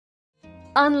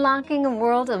unlocking a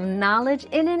world of knowledge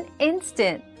in an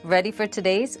instant. Ready for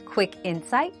today's quick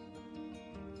insight?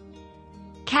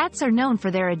 Cats are known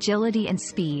for their agility and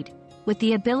speed, with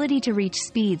the ability to reach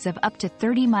speeds of up to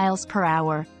 30 miles per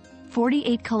hour,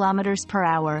 48 kilometers per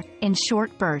hour, in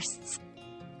short bursts.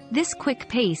 This quick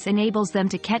pace enables them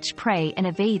to catch prey and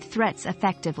evade threats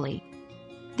effectively.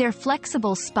 Their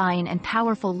flexible spine and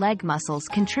powerful leg muscles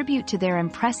contribute to their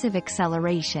impressive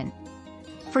acceleration.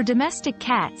 For domestic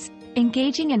cats,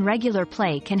 engaging in regular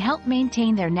play can help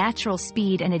maintain their natural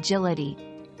speed and agility,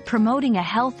 promoting a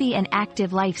healthy and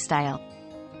active lifestyle.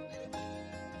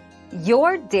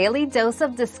 Your daily dose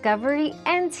of discovery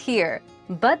ends here,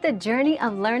 but the journey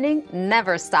of learning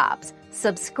never stops.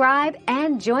 Subscribe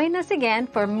and join us again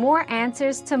for more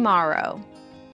answers tomorrow.